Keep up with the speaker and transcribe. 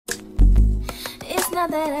not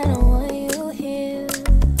that I don't want you here.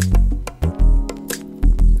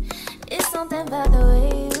 It's something about the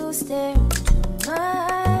way you stare into my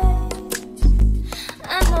eyes.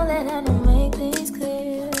 I know that I don't make things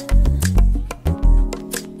clear.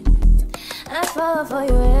 I fall for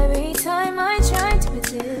you every time I try to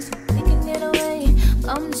resist. We can get away.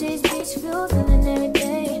 Come chase beach views and then every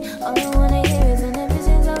day. All I wanna hear is an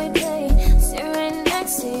episode that we play. Sit right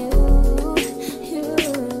next to you.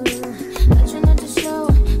 I try not to show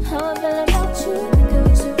how I feel about you. Think I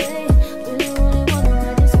wish away. Really wanna,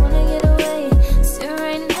 I just wanna get away. Sit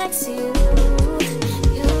right next to you.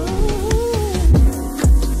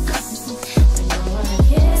 I don't wanna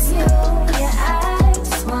kiss you. Yeah, I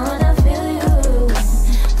just wanna feel you.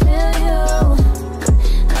 Feel you.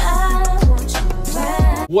 I want you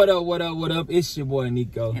back. What up, what up, what up? It's your boy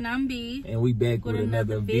Nico. And I'm B. And we back with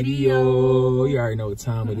another video. You already know what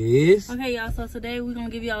time it is. Okay, y'all. So today we're going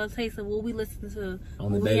to give y'all a taste of what we listen to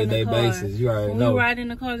On a day-to-day basis. You already when know. we ride in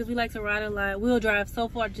the car, because we like to ride a lot. We'll drive so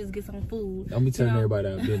far to just get some food. Don't be telling everybody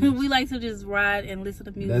our business. We like to just ride and listen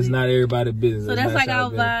to music. That's not everybody's business. So that's like our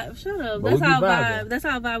vibe. Shut up. But That's our vibing. vibe. That's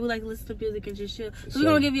our vibe. We like to listen to music and just chill. So Sure. we're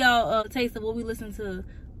going to give y'all a taste of what we listen to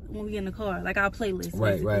when we get in the car. Like our playlist.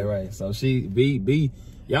 Right. So she, B,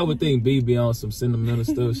 y'all would think B be on some sentimental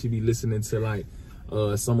stuff. She be listening to like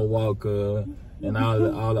Summer Walker and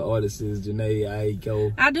all the artists, Janae,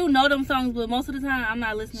 Aiko. I do know them songs, but most of the time I'm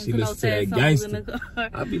not listening She to no listens to sad that songs in gangster. the car.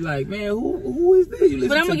 I be like, man, who is this? You listen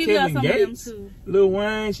But I'm to gonna give y'all Kevin some of them Gates, too. Lil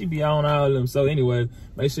Wayne, she be on all of them. So anyway,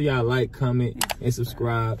 make sure y'all like, comment, and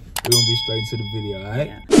subscribe. We're gonna get straight to the video, all right?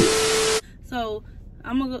 Yeah. So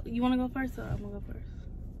I'm gonna go. You wanna go first, or I'm gonna go first?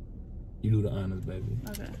 You do the honors, baby.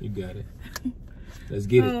 Okay. You got it. Let's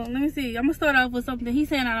get it. Let me see. I'm gonna start off with something. He's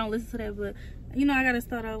saying I don't listen to that, but you know I gotta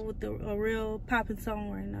start off with a real popping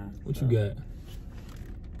song right now. What you got?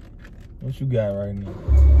 What you got right now?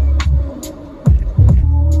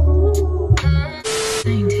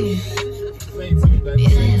 19. 19, baby.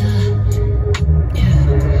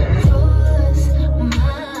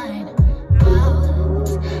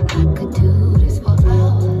 I could do this for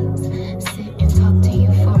hours. Sit and talk to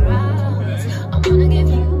you for hours. I wanna give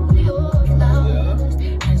you your flowers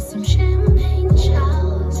and some champagne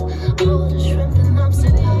showers. All the shrimp and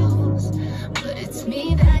lobster tails, but it's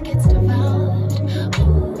me that gets devoured.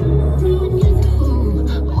 Ooh, when you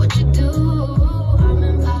do what you do, I'm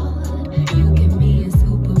empowered. You give me a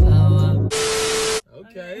superpower.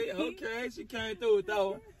 Okay. She came through with that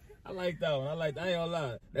one. I like that one. I ain't gonna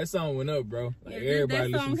lie. That song went up, bro. Like, Yeah,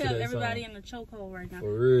 everybody that song listens to kept that everybody song. in the chokehold right now.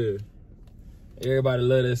 For real. Everybody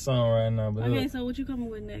love that song right now. But Okay, look, so what you coming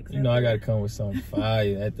with next? you know I gotta come with something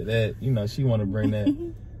fire after that. You know she wanna bring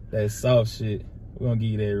that soft shit. We're gonna give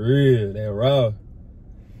you that real, that raw,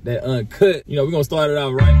 that uncut. You know, we're gonna start it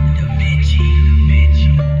out right.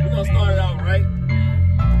 We're gonna start it out right.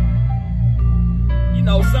 You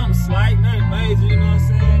know, something slight, nothing major, you know what I'm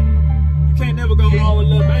saying? You can't never go wrong with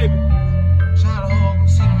Lil Baby. Shout out to Hogan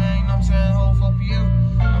City, man, you know what I'm saying? Whole for you. You know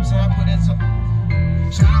what I'm saying? I put that to.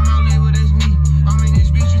 Shout out my label, that's me. I'm in this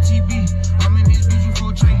bitch with TB. I'm in this bitch with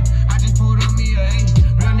 4 Trey. I just pulled on me a A.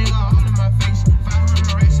 Real nigga all in my face. 500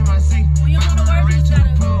 racks in my safe. When you want to work, you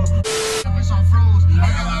gotta. It's on froze. I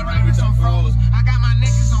got my rabbits on froze. I got my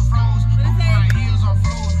necklace on froze. My heels on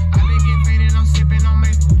froze. I been getting faded, I'm sipping on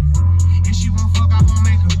maple. If she won't fuck, I won't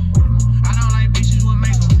make her. I don't like bitches with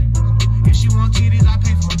makeup. If she want titties, I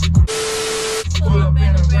pay for it. Pull up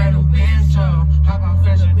in a brand new Benz truck. Hop out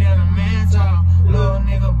fresher than a man's talk. Little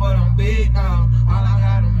nigga, but I'm big dog. All I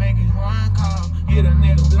gotta make is one call. Hit a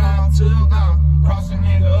nigga blind to go. Cross a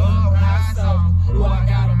nigga up, high song. Who I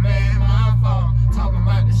got a man, my fault. Talking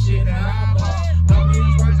about the shit that I bought. Don't be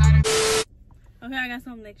these words I didn't. Okay, I got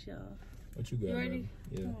something next, y'all. What you got? You ready?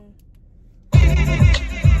 Yeah. Come on.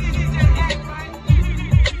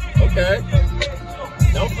 Okay.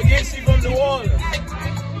 Don't forget she from New Orleans.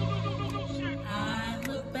 I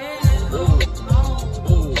look back. Ooh.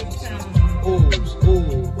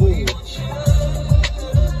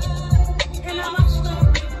 And I lost the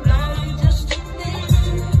line just to think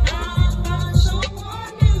I found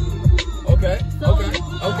someone new. Okay.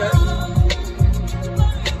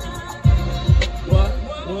 What?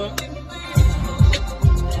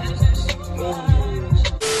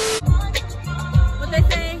 What they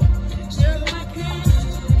say? Just I can't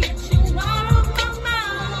get you out of my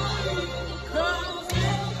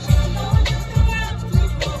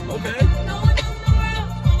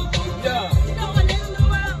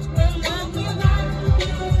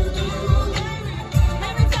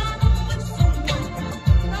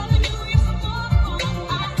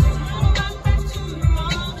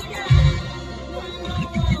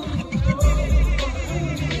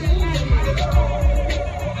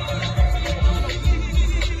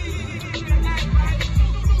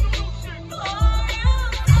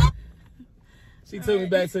took me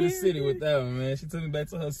back to the city with that one, man. She took me back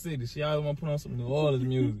to her city. She always want to put on some New Orleans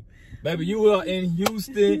music. Baby, you are in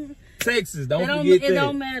Houston, Texas. Don't forget that. It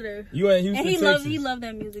don't matter. You are in Houston, and Texas. he loved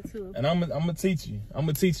that music too. And I'm gonna teach you. I'm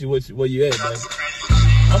gonna teach you where you at, baby.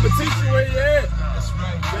 I'm gonna teach you where you at. That's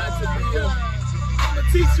right. Got to be I'm gonna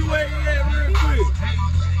teach you where you at real quick.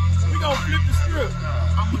 We gonna flip the script.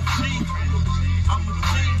 I'm a G. I'm a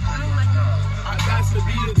G. I got to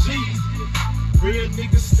be a G. Real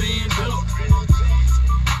niggas stand up.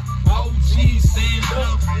 OG stand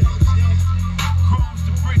up. Crumbs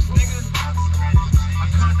the bricks, nigga. I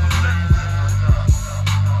cut the line.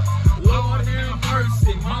 Lord have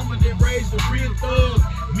mercy. Mama that raised a real thug.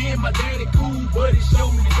 Me and my daddy cool, but he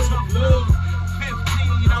showed me some love.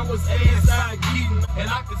 15, I was ass-eye getting, and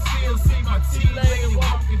I could still see my T-lane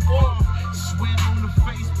walking far. Sweat on the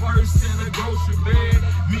face, purse, and a grocery bag.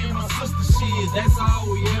 Me and my sister, shit, that's all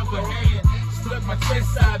we ever had. Stuck my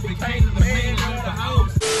chest out, became the man of the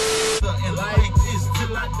house. And like this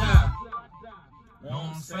till I die. Know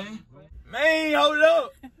what I'm saying? Man, hold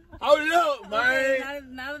up. Hold up, man.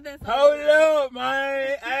 Hold up,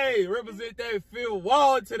 man. Hey, represent that Phil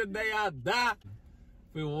Ward to the day I die.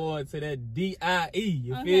 Phil Ward to that D-I-E.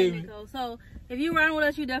 You feel me? Nico. So, if you ride with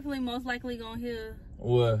us, you definitely most likely gonna hear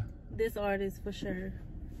what? This artist for sure.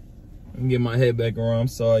 Let me get my head back around. I'm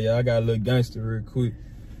sorry, y'all. I got a little gangster real quick.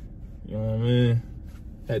 You know what I mean?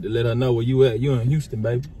 Had to let her know where you at. You in Houston,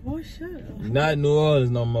 baby. Oh, shut up. You not in New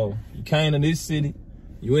Orleans no more. You came to this city.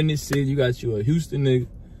 You in this city. You got you a Houston nigga.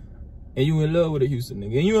 And you in love with a Houston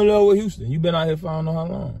nigga. And you in love with Houston. You been out here for I don't know how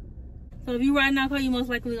long. So if you ride in our car, you most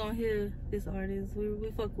likely gonna hear this artist.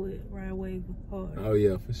 We fuck with Ride Wave hard. Oh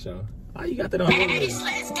yeah, for sure. Oh, you got that on here.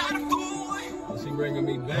 She bringing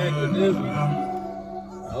me back with this one.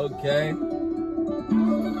 Okay.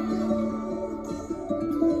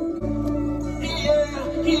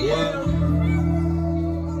 Yeah.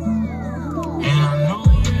 And I know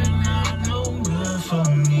you're not no good for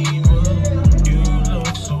me, but you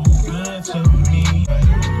look so good to me.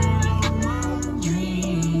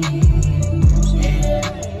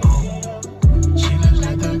 She looks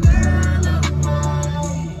like the girl of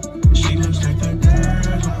mine. She looks like the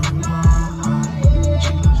girl of mine.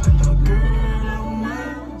 She looks like the girl of my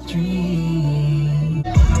dreams.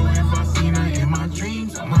 Don't know if I seen her in my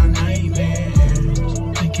dreams or my nightmares.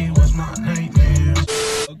 Think it was my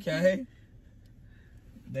nightmares. Okay.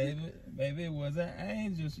 Baby was an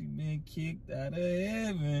angel. She been kicked out of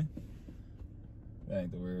heaven. That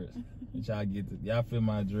ain't the words. But y'all get the, y'all feel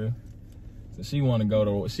my drift. So she wanna go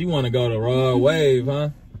to Rod Wave, huh?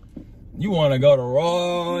 You wanna go to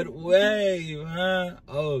Rod Wave, huh?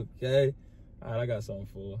 Okay. All right, I got something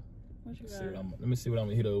for her. What you got? Let me see what I'm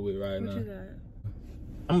gonna hit her with right now. What you got?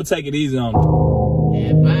 I'm gonna take it easy on her.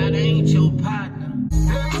 Everybody ain't your partner.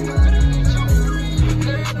 Everybody ain't your friend.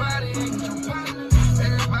 Everybody ain't your partner.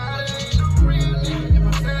 Everybody ain't no real nigga. If I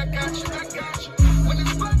say I got you, I got you. When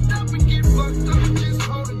it's fucked up and get fucked up, just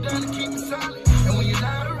hold it down and keep it solid. And when you're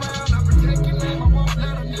not around, I protect your name. I won't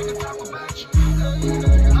let a nigga talk about you.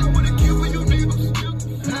 I would've killed for you niggas.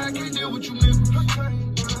 Now I can't deal with you niggas.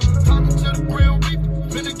 Talking to the real people,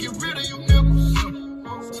 finna get rid of you niggas.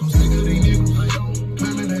 So sick of these niggas.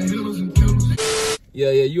 Claiming they healers and killers. Yeah,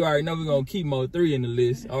 you already know we're gonna keep Mo 3 in the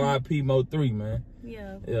list. R.I.P. Mo 3, man.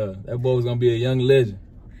 Yeah. Yeah, that boy was gonna be a young legend.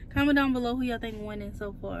 Comment down below who y'all think winning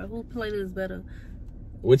so far. Who playlist better?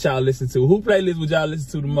 What y'all listen to? Who playlist would y'all listen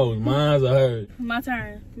to the most? Mine's or hers? My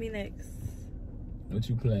turn. Me next. What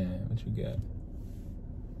you playing? What you got?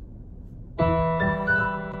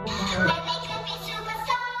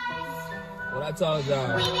 What I told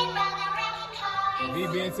y'all. We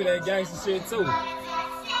be into that gangster shit too.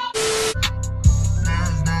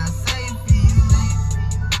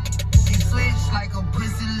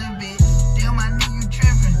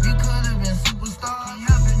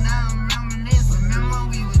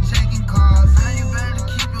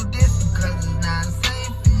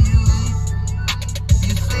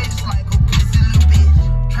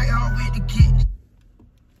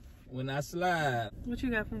 When I slide. What you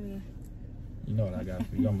got for me? You know what I got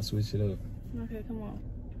for you. I'm gonna switch it up. Okay, come on.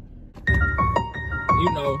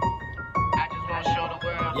 You know. I just want to show the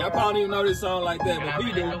world. Y'all probably don't even know this song like that, but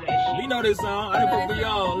we do. We know this song. I done put me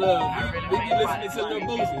on, look. We be listening to Lil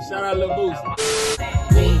Boosie. Shout out Lil Boosie.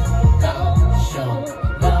 We gon' show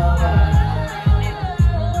the world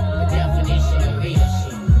the definition of real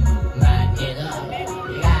shit. My nigga,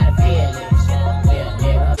 you gotta feel it, real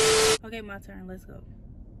nigga. Okay, my turn. Let's go.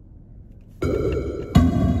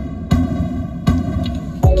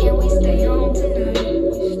 Can we stay home tonight?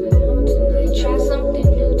 Try something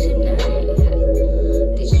new tonight.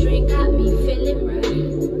 This drink got me feeling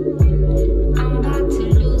right. I'm about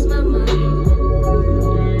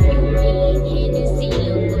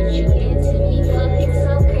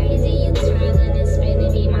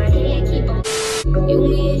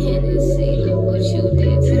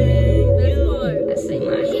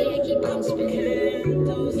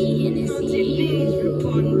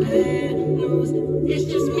reporting bad news. It's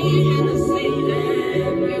just me and the city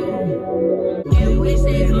and you. Can't we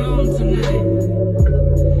stay home tonight?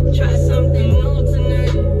 Try something new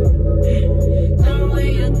tonight. Don't wear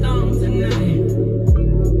your thumb tonight.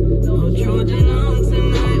 No Trojan on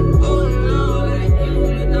tonight. Oh no, like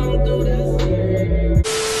you don't do this.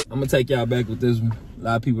 I'm gonna take y'all back with this one. A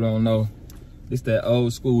lot of people don't know. It's that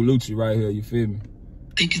old school Lucci right here, you feel me?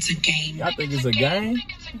 Think it's a game. Y'all think it's a game?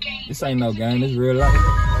 This ain't no game, it's real life.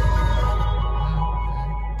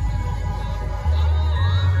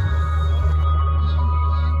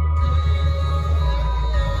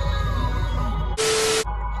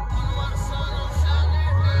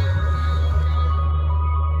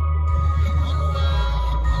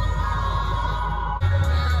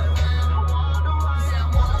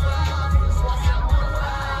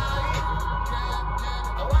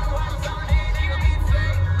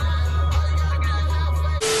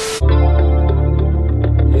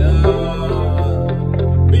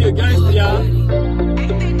 Be a gangster, y'all.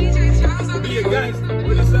 Be a gangster.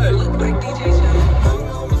 What you say? I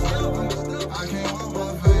can't walk my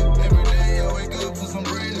faith. Every day I wake up to some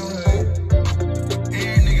brand new hate.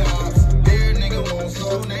 Every nigga ops, every nigga wants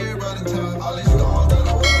slow, everybody top. All these stars that I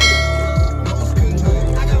want, most contain.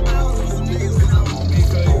 I got balls with some niggas cause I won't be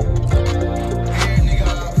fake. Every nigga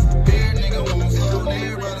ops, every nigga wants slow,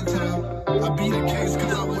 everybody top. I beat the case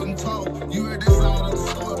cause I wouldn't talk. You heard this side of the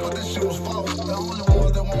story, but this shit was false. The only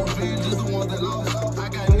ones that want revenge is the ones that lost. I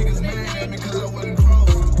got niggas mad at me cause I wouldn't cross.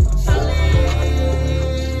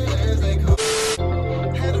 As they come.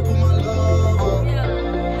 Had to put my love up.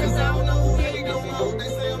 Cause I don't know who they don't know. They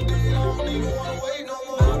say I'm dead, I don't even wanna wait no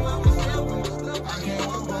more. I can't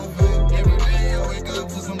walk my faith. Every day I wake up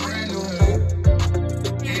to some brand new hate.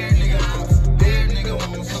 Every nigga ops, every nigga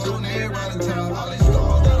wants slow, everybody top. All these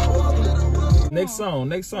stars that I walk.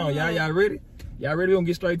 Next song. Y'all ready? Y'all ready? We gonna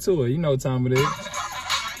get straight to it. You know what time it is.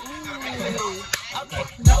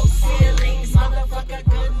 No ceilings, motherfucker,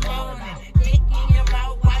 good morning. Dick in your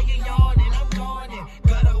mouth while you yawning, I'm yawning.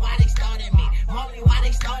 Gutter, why they started me? Molly, why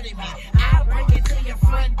they started me? I bring it to your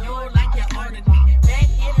front door like you ordered me. Back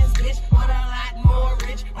in this bitch, with a lot more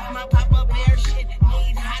rich. With my Papa Bear shit,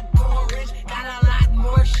 need hot porridge. Got a lot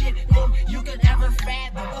more shit than you could ever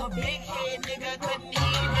fathom. A big head nigga couldn't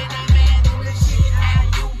even imagine the shit how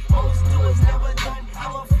you supposed to is never done.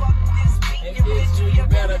 I'ma fuck this beat, you bitch, you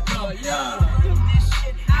better come, yeah.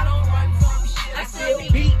 I still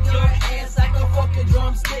beat your ass like a fucking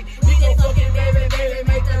drumstick. We gon' fucking baby,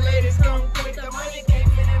 make the ladies come quick. The money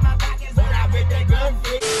can't fit in my pockets, but I bet that gun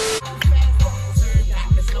fit.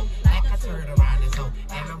 Got me slow like a turd around this hoe.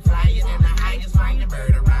 And I'm flyer than the highest flying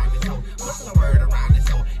bird around this hoe. What's the word around this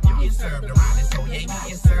hoe? You get served around this hoe. Yeah, you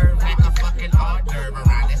get served like a fucking hors d'oeuvre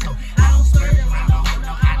around this hoe. I don't swerve around no hoe,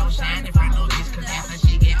 no, I don't shine in front of no bitch. Cause after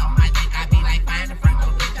she get on my dick, I be like fine in front of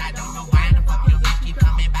no bitch. I don't know why the fuck your bitch keep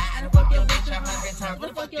coming by. I don't fuck your bitch 100 times. What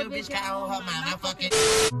the fuck your bitch got on her mind? I fucking.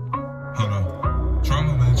 Hold on.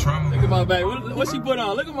 Trauma man. Look at my baby. What she put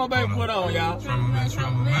on? Look at my baby put on, y'all. Trauma man.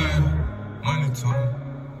 Money tone.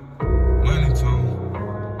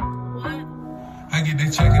 What? I get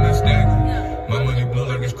that check and I stack it. My money blow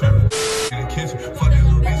like it's criminal. In the kitchen. Fuck that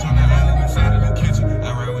little bitch on the island inside of the kitchen. I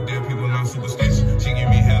ride with dead people, I'm superstitious. She give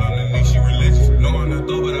me head on the knee, she religious. No, I'm not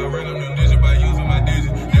through, but I ran on them digits by using my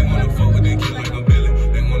digits. They wanna fuck with that kid like I'm Billy.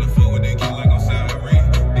 They wanna fuck with that kid like I'm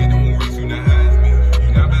Cyrene. They don't work, you not high as me.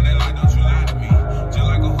 You not bad, they lie, don't you lie to me. Just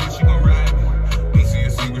like a horse, you gon' ride me. DC a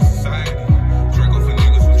secret society. Draco for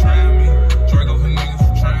niggas who try me. Draco for niggas who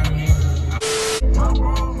try me.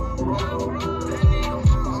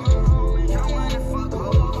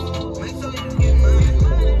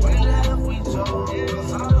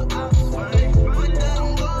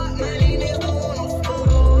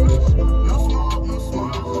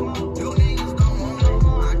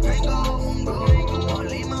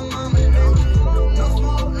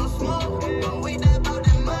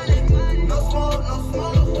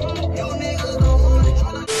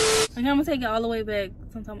 I'm gonna take it all the way back,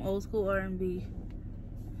 sometime old school R&B.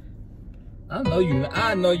 I know you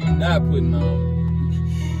not putting on.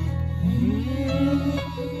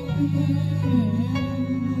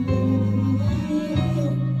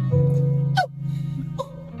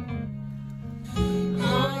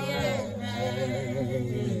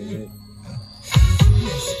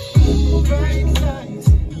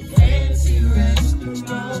 Fancy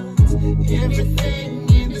restaurants, everything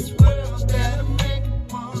in this world that make it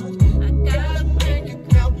want. I got a bank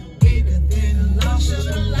account bigger than law should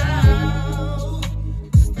allow.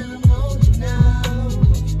 Still I'm holding out.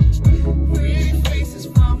 Pretty faces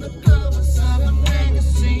from the covers of the magazine.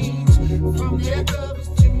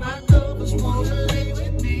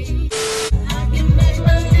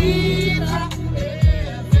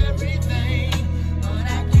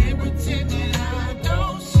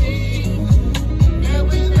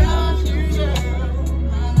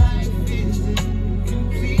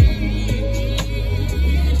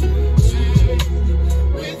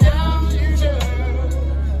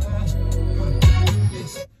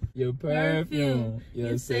 perfume,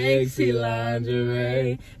 your sexy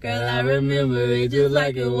lingerie. Girl, I remember it just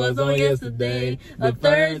like it was on yesterday. A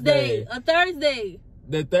Thursday. A Thursday.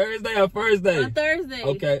 The Thursday or first day? A Thursday.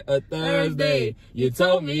 Okay, a Thursday. You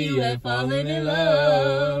told me you had fallen in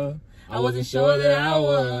love. I wasn't sure that I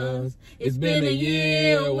was. It's been a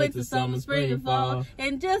year, winter, summer, spring, and fall.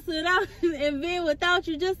 And just without, and being without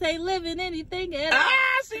you just ain't living anything at all.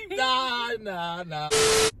 Ah, she nah.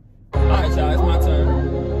 Alright, y'all, it's my turn.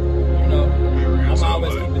 You know, I'm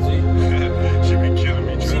always keep it G. She be killing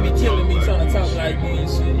me. She be killing me trying to talk like me and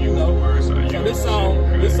shit, you know. So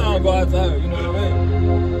this song go out to her, you know what I mean?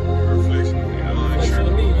 Reflection Reflection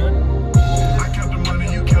of me, man. I count the money,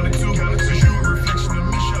 you count it too. You a reflection of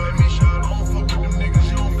me, shawty. I don't fuck with them niggas,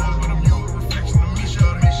 you don't fuck with them. You a reflection of me,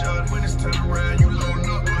 shawty. When it's time to ride, you loading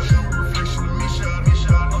up. You a reflection of me, shawty.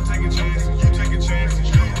 I'm taking chances, you taking chances.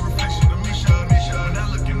 You a reflection of me, shawty. Now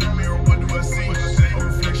look in the mirror, what do I see? A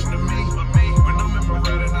reflection of me. When I'm in my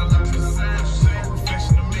ride and I look to the side, a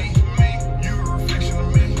reflection of me. You a reflection of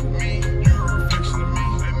me. You a reflection of me.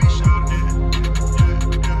 Let me shawty.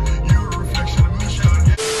 You a reflection of me,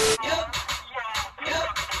 shawty.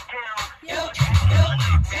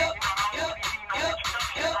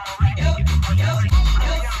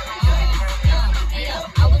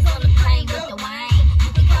 I was on the plane with the wine. You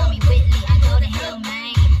can call me Whitley, I go to hell,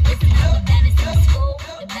 man. Listen, I'm the baddest in the school,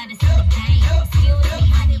 the baddest in the game. Excuse me,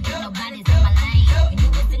 honey, but nobody's in my lane. When you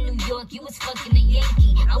was in New York, you was fucking a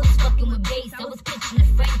Yankee. I was fucking with bass, I was pitching a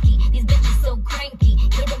Frankie. These bitches so cranky,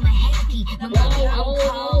 give them a hanky. My mommy, I'm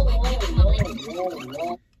cold, give them a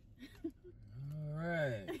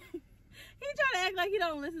Alright. He trying to act like he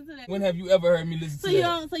don't listen to that. When have you ever heard me listen to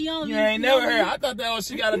that? So you don't You ain't never heard. I thought that was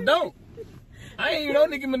she got a don't. I ain't even know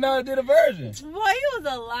Nicki Minaj did a version. Boy, you was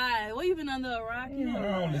a lie. What, you been under a rock? You I know,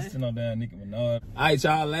 don't listen to no damn Nicki Minaj. Alright,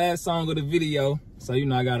 y'all, last song of the video. So, you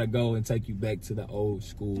know, I gotta go and take you back to the old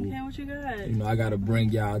school. Okay, what you got? You know, I gotta bring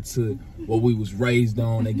y'all to what we was raised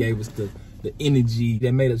on. That gave us the energy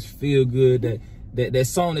that made us feel good. That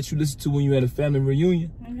song that you listen to when you at a family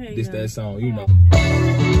reunion. Okay, This that song, you know.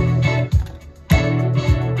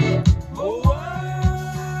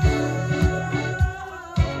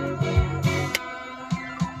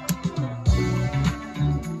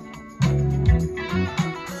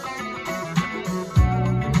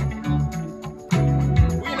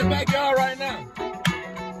 Backyard right now.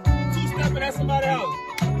 Two-stepping at somebody's house.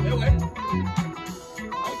 That way.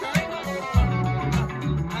 Okay.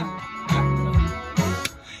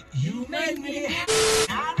 You make me.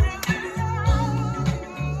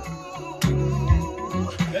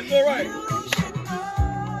 That's all right.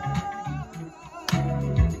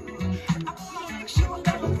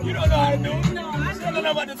 You don't know how to do it. No, I don't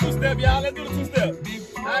know about the two-step, y'all. Let's do the two-step.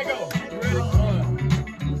 There I go. You ready?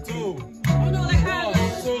 1, 2. 1,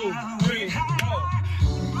 2, 3, go.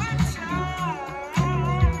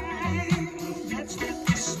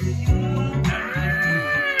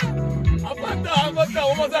 I fucked up.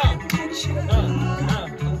 One more time.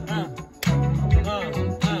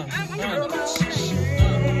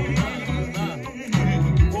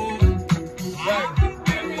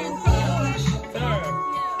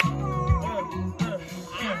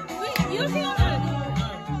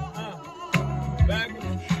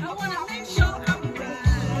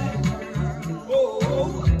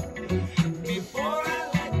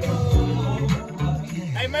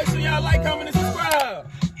 Make sure y'all like, comment, and subscribe.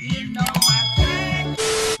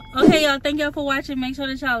 Okay, y'all, thank y'all for watching. Make sure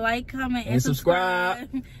that y'all like, comment, and subscribe.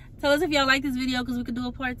 Tell us if y'all like this video because we could do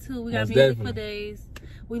a part 2. We got Most music definitely. for days.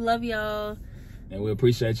 We love y'all. And we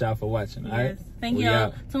appreciate y'all for watching. All right. Thank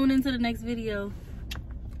y'all. Tune into the next video.